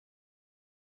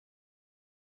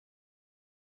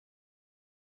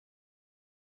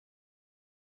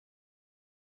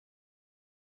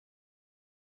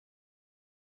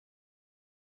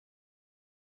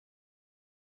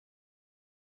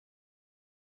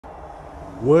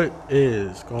What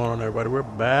is going on, everybody? We're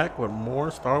back with more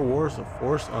Star Wars: The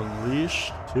Force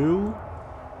Unleashed 2.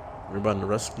 We're about to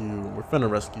rescue. We're finna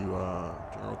rescue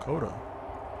General Kota.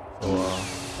 So,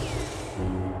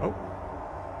 oh,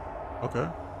 okay.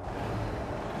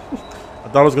 I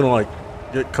thought I was gonna like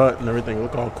get cut and everything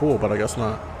look all cool, but I guess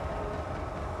not.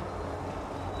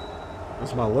 This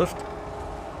is my lift.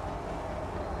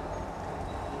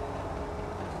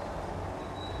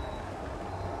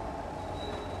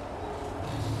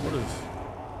 What is?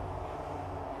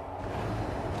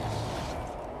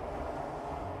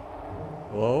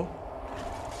 Hello?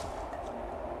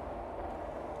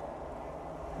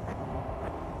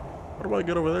 How do I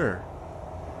get over there?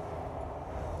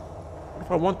 What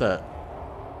if I want that?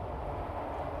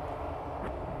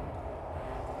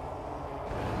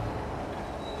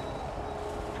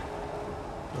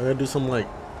 I gotta do some like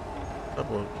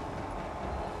type of.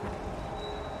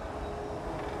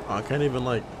 Oh, I can't even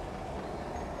like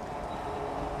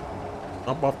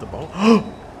jump off the boat.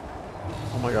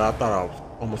 Oh my god! I thought I was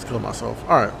almost killing myself.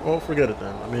 All right, well, forget it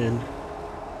then. I mean,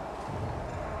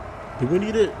 do we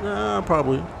need it? Nah,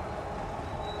 probably.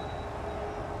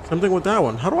 Same thing with that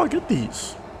one. How do I get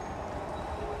these?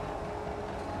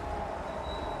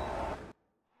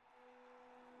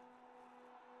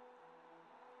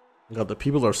 God, the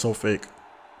people are so fake.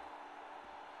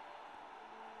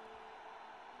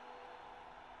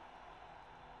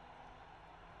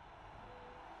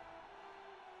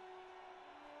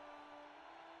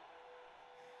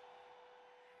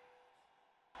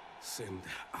 Send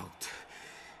out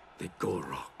the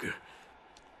Gorog.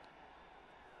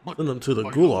 Send them to the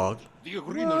gulag. The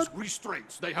arena's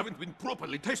restraints, they haven't been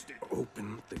properly tested.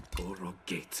 Open the Gorog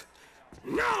gate.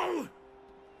 Now!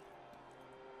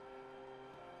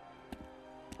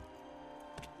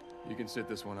 You can sit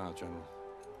this one out, General.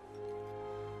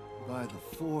 By the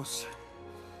Force,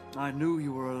 I knew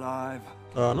you were alive.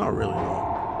 Not really.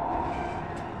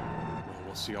 Well,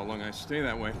 we'll see how long I stay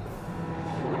that way.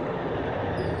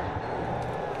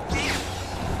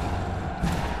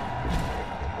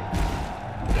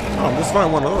 Oh, I'm just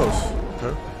finding one of those.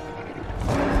 Okay.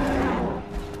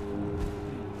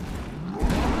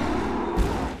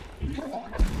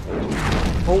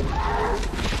 Oh.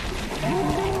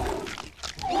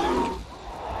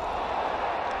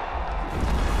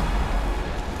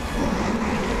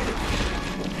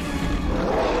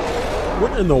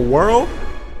 What in the world?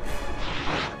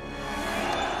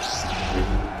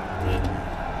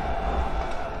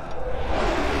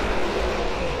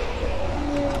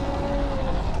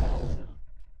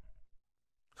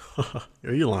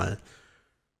 Are you lying?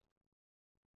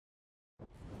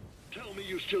 Tell me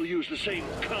you still use the same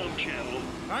comm channel.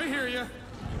 I hear you.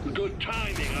 Good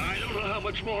timing. I don't know how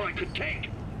much more I could take.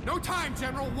 No time,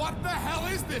 General. What the hell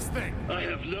is this thing? I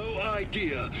have no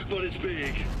idea, but it's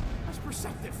big. That's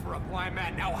perceptive for a blind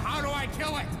man. Now, how do I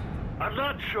kill it? I'm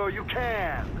not sure you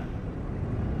can.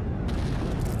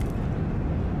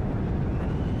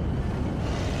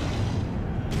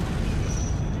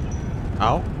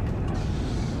 Ow.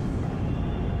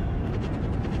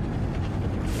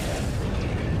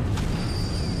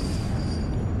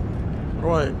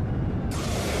 Right.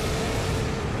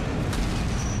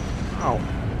 Ow.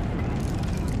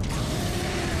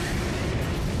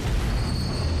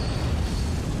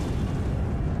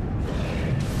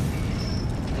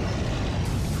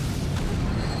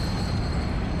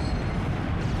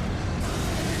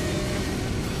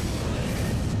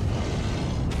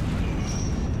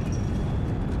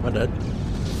 Am I dead?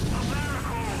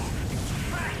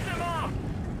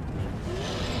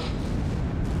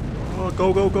 Oh,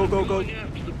 go, go, go, go, go. Going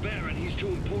after the Baron, he's too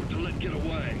important to let get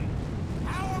away.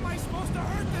 How am I supposed to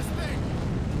hurt this thing?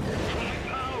 Try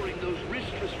powering those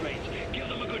wrist restraints. Give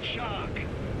them a good shock.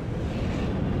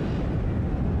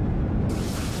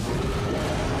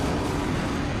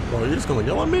 Bro, you just gonna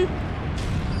yell at me?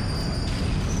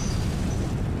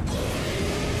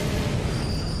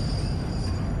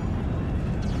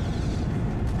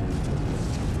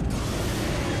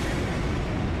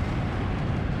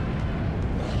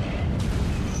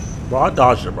 Bro, I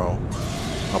dodged it, bro.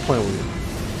 I'm playing with you.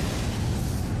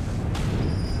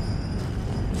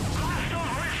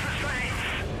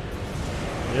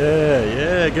 Yeah,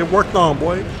 yeah, get worked on,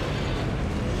 boy.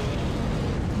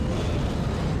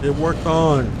 Get worked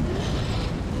on.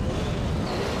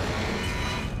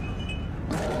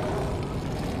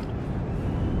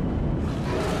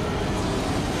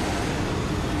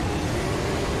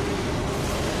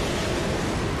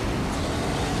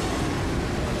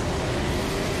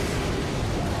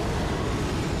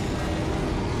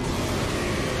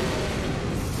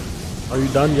 Are you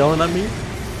done yelling at me?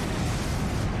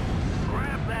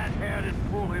 Grab that head and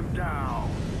pull him down.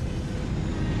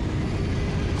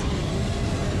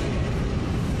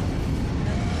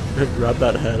 Grab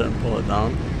that head and pull it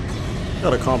down. You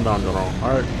gotta calm down, General.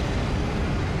 Alright.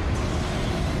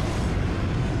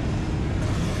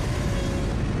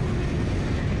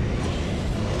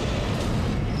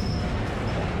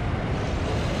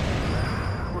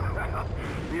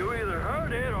 You either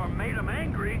heard it or made him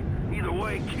angry. Either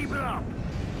way, keep it up.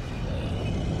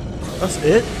 That's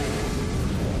it?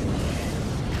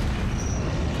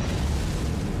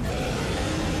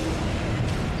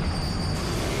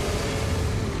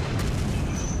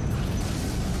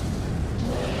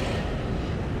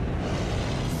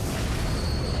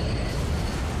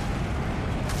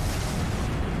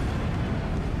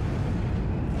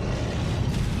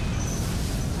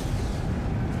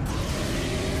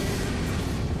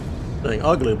 Dang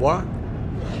ugly, boy.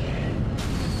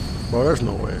 Bro, there's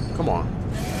no way. Come on.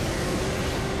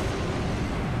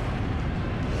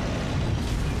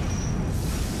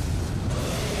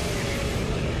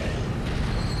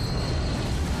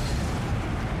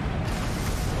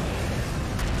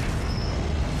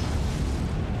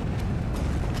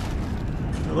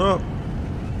 Shut up.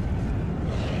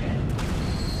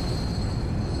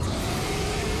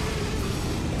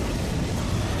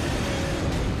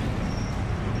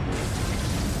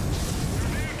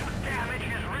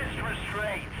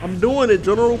 I'm doing it,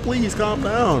 General. Please calm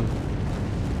down.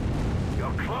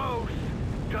 You're close.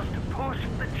 Just push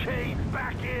the chains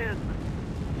back in.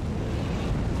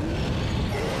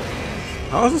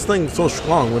 How is this thing so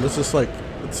strong when it's just like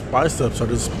its biceps are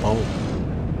just bone?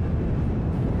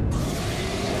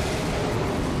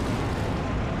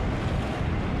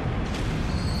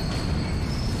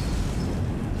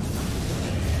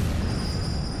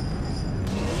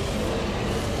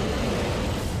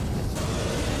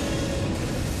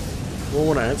 Won't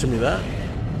want to answer me that.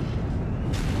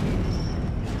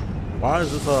 Why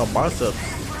is this biceps?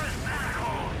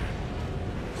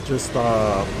 Just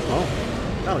oh,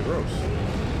 kind of gross.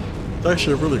 It's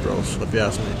actually really gross, if you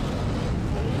ask me.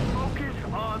 Focus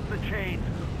on the chains.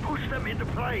 Push them into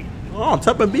place. Oh, I'm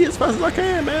tapping B as fast as I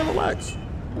can, man. Relax.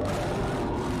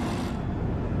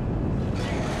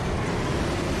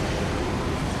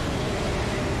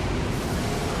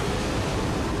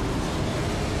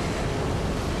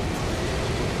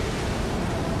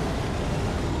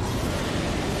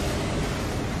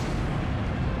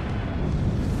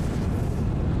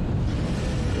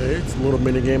 Okay, it's a little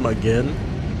mini game again.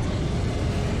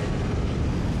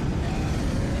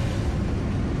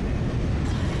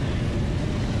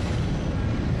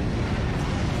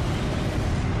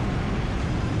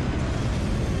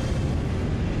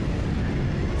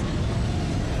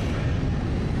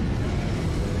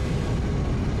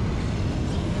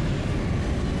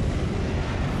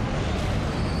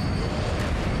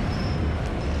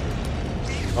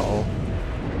 Uh-oh.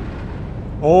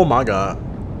 Oh my God.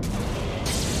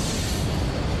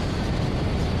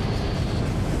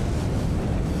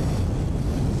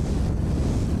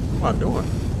 What am I doing?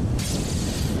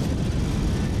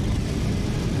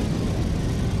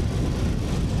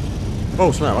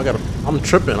 Oh snap, I'm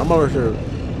tripping. I'm over here.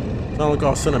 Sound like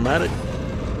all cinematic.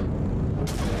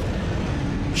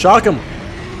 Shock him.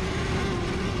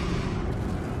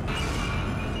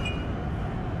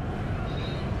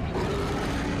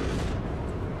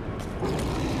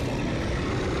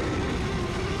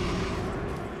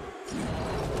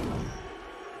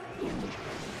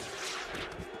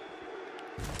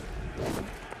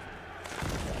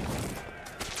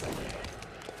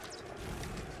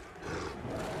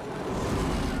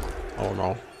 Oh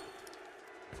no.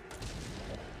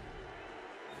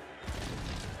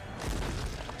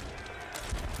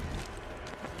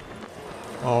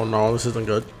 Oh no, this isn't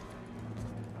good.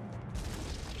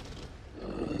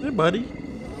 Hey buddy.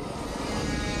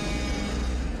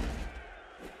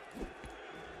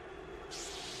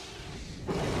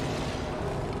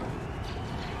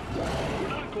 We're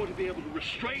not going to be able to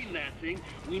restrain that thing.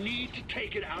 We need to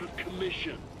take it out of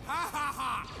commission. Ha ha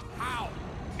ha! How?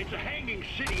 It's a hanging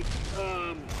city.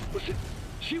 Listen,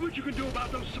 see what you can do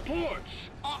about those supports.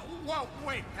 Whoa,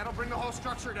 wait. That'll bring the whole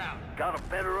structure down. Got a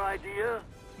better idea?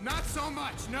 Not so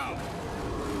much, no.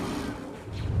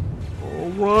 Oh,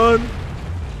 run.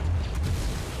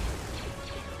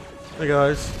 Hey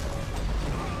guys.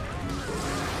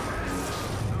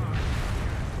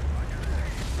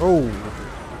 Oh.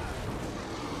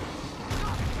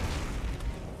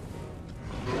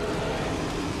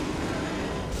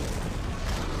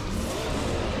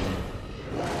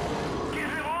 Give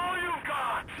him all you've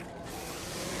got!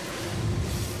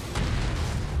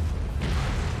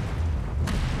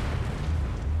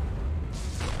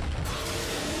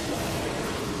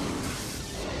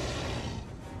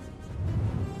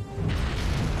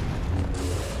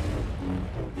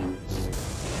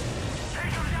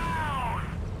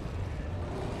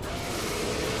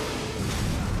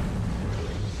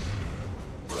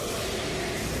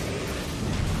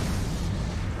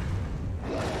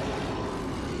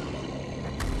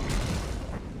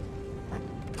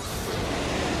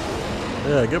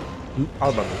 Yeah, get. I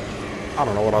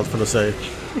don't know what I was gonna say.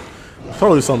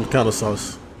 Probably something kind of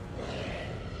sus.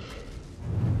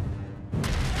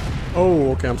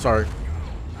 Oh, okay. I'm sorry.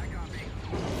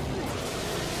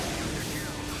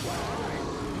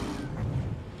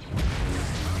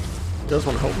 You guys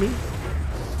want to help me?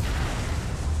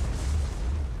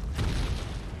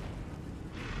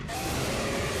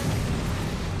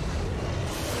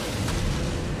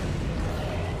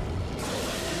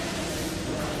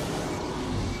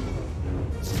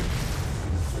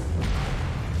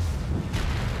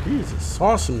 Jesus,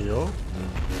 saucing me, yo.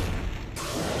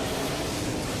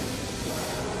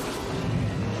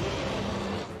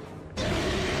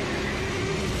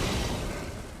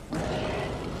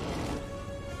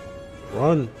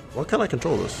 Run. Why can't I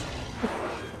control this?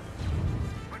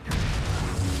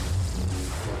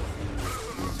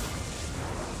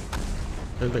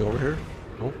 Anything over here?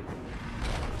 No.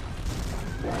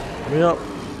 Let me up.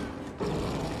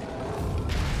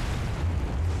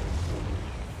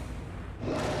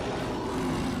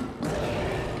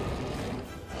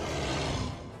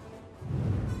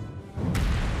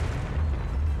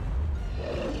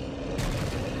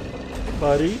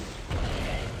 Buddy.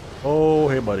 Oh,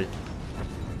 hey, buddy.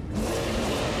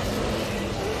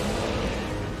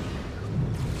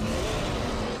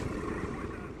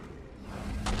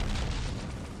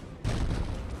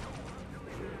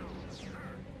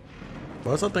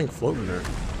 Why is that thing floating there?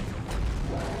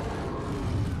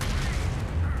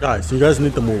 Guys, you guys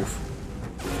need to move.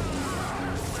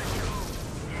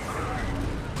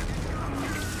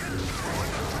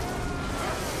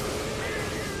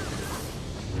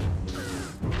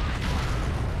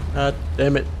 God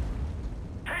damn it.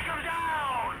 Take him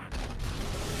down!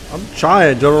 I'm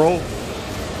trying, General.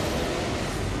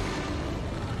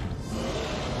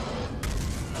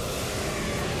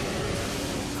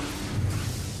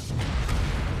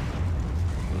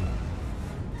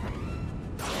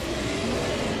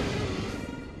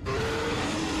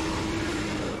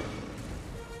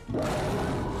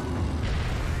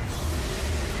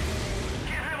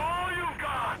 Give him all you've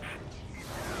got!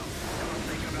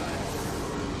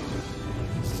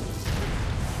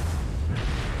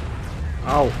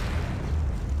 Ow.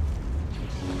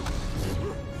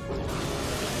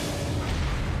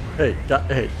 Hey,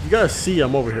 hey, you guys see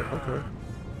I'm over here. Okay.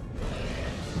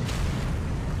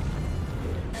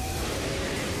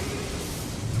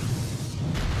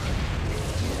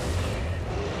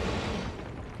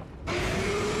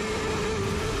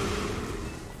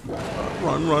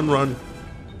 Run.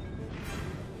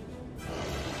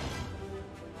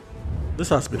 This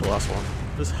has to be the last one.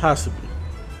 This has to be.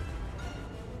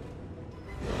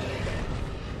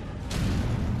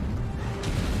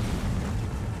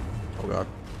 Oh god.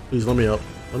 Please let me up.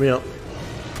 Let me up.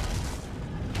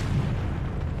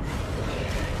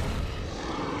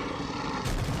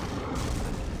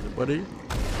 Buddy.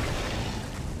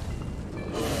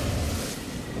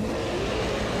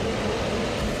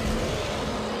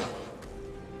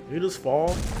 Can you just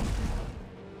fall?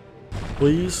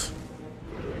 Please?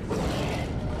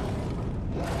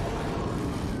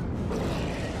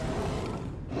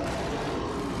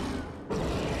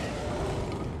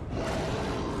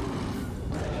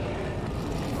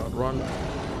 Run.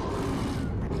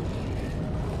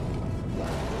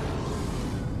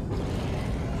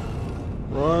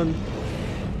 Run.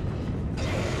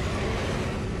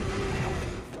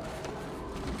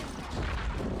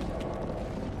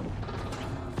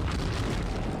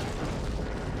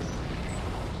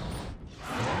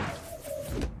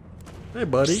 Hey,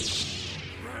 buddy.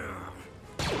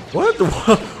 What?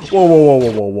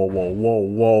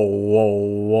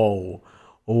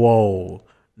 Whoa.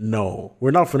 No,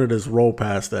 we're not finna just roll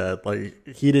past that. Like,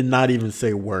 he did not even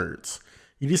say words.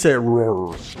 He just said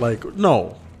roar. Like,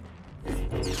 no.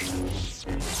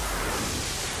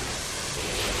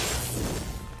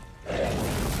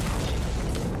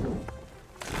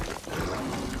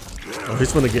 Oh,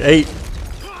 he's gonna get 8.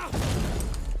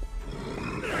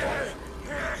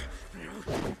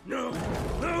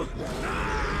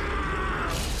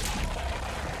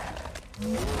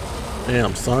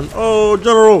 Damn, son. Oh,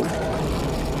 General.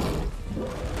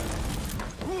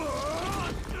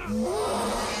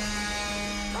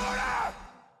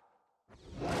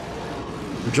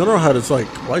 The General had his, like,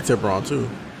 lightsaber on, too.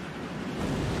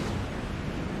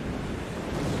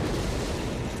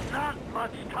 Not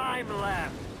much time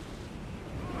left.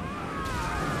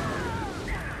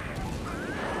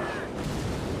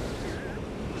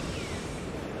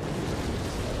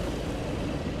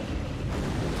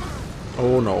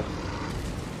 Oh, no.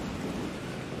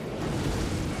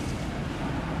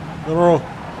 General.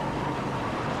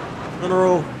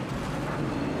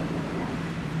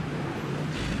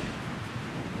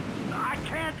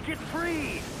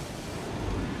 Freeze!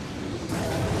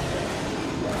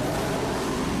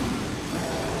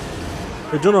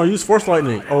 Hey, General, use Force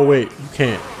Lightning. Oh, wait, you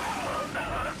can't.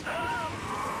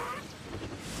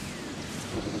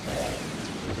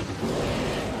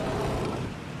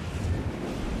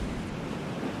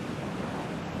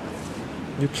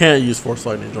 You can't use Force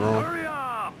Lightning, General. Hurry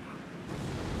up!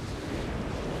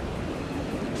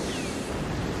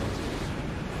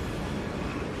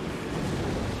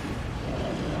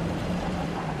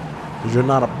 Because you're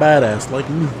not a badass like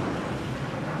me.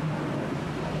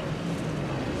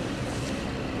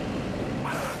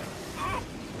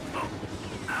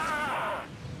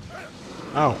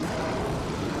 Ow.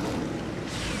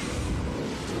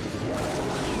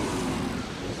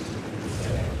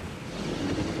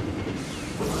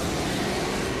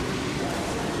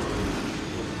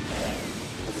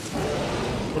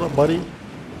 What up, buddy?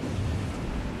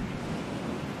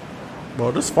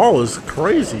 Bro, this fall is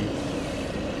crazy.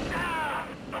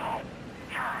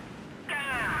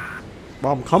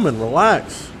 Bro, I'm coming,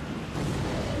 relax.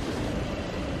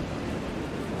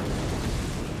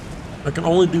 I can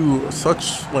only do so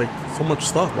much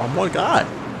stuff, but I'm one guy.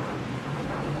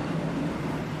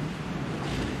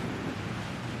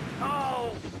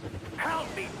 Oh,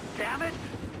 help me, damn it!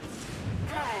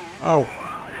 Oh.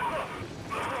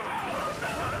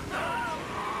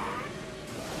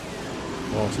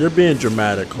 Well, so you're being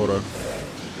dramatic, Kota.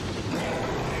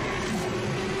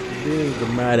 You're being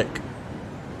dramatic.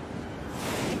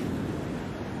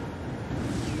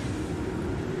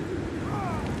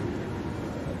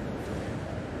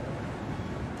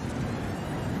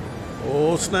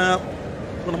 Oh snap.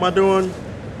 What am I doing?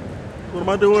 What am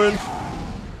I doing?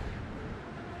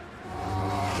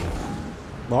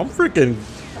 Well, I'm freaking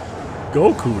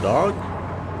Goku, dog.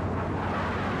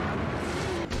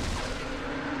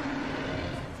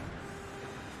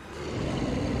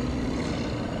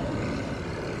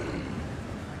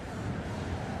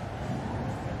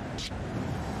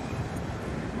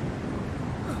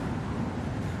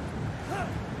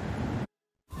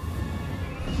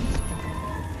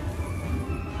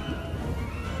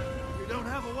 You don't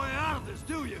have a way out of this,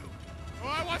 do you? Oh,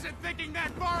 I wasn't thinking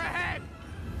that far ahead!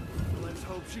 Let's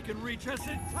hope she can reach us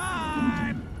in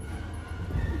time!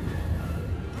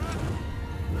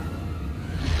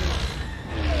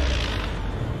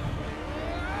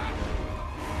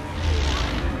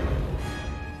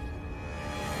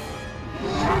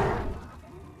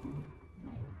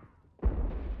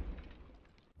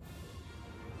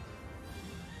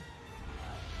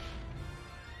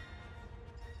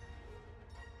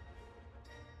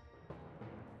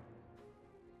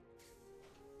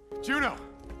 Juno!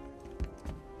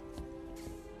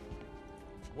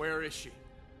 Where is she?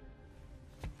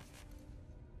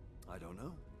 I don't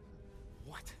know.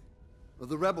 What? Well,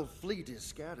 the rebel fleet is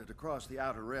scattered across the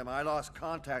Outer Rim. I lost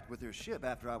contact with your ship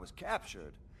after I was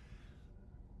captured.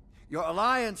 Your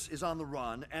alliance is on the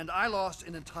run, and I lost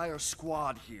an entire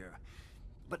squad here.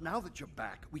 But now that you're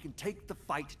back, we can take the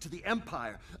fight to the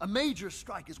Empire. A major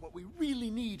strike is what we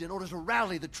really need in order to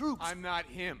rally the troops. I'm not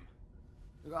him.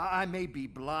 I may be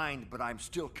blind, but I'm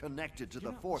still connected to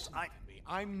the Force.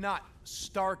 I'm not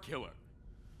Star Killer.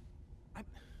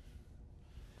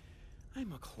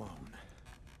 I'm a clone.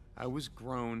 I was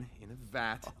grown in a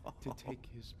vat to take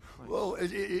his place. Whoa,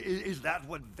 is that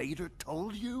what Vader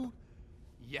told you?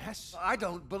 Yes? I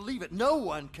don't believe it. No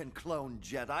one can clone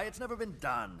Jedi. It's never been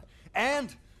done.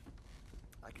 And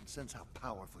I can sense how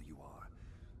powerful you are.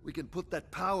 We can put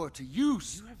that power to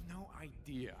use. You have no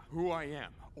idea who I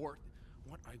am or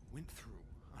what I went through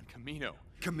on Camino.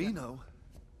 Camino?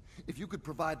 If you could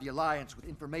provide the Alliance with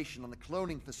information on the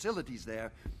cloning facilities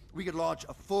there, we could launch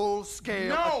a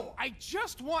full-scale... No! I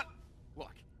just want...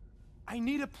 Look, I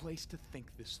need a place to think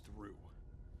this through.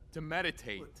 To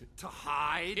meditate. To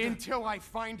hide? Until I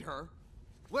find her.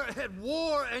 We're at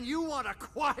war and you want a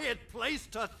quiet place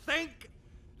to think?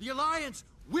 The Alliance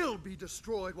will be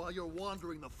destroyed while you're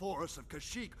wandering the forests of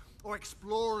Kashyyyk or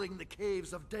exploring the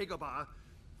caves of Dagobah.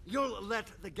 You'll let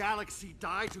the galaxy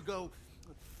die to go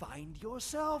find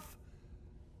yourself?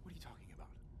 What are you talking about?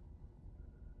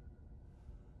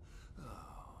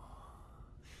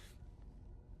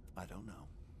 I don't know.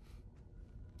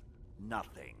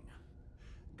 Nothing.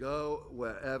 Go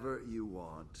wherever you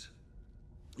want.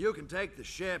 You can take the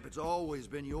ship. It's always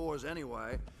been yours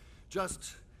anyway.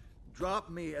 Just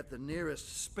drop me at the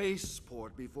nearest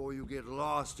spaceport before you get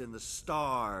lost in the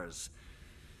stars,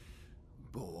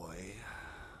 boy.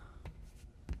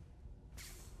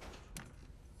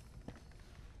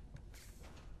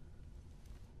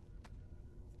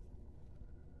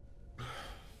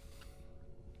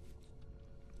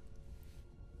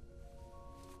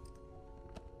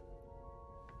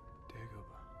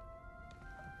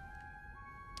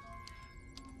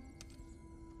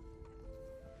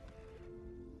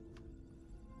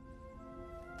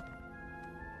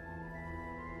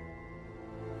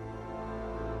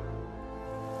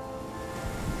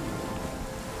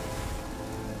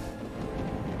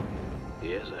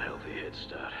 He has a healthy head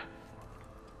start.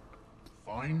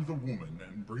 Find the woman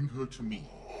and bring her to me.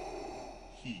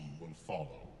 He will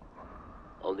follow.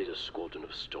 I'll need a squadron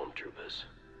of stormtroopers.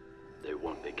 They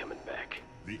won't be coming back.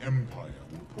 The Empire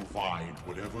will provide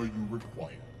whatever you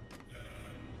require.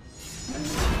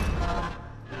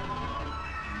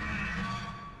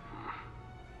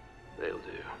 They'll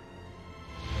do.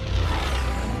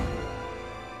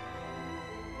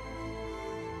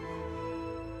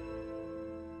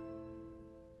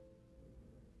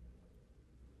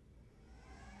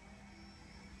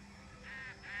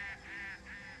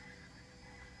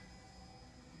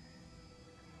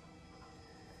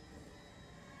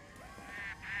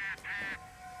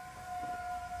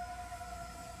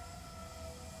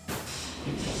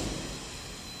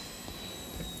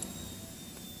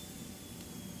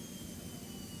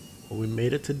 Well, we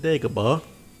made it to Dagobah.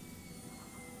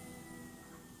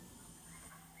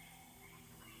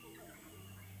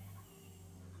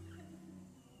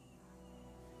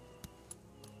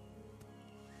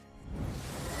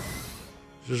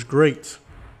 This is great.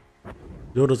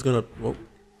 Yoda's gonna what?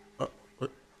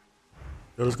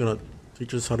 Yoda's gonna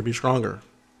teach us how to be stronger,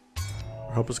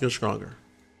 or help us get stronger.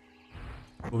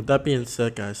 With that being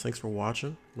said, guys, thanks for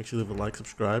watching. Make sure you leave a like,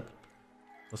 subscribe.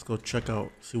 Let's go check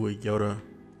out, see what Yoda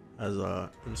has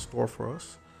in store for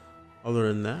us. Other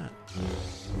than that,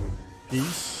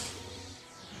 peace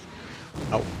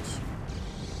out.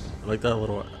 I like that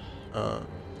little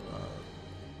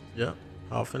yeah,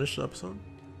 how I'll finish the episode.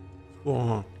 Cool,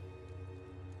 huh?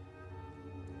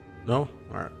 No?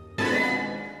 Alright.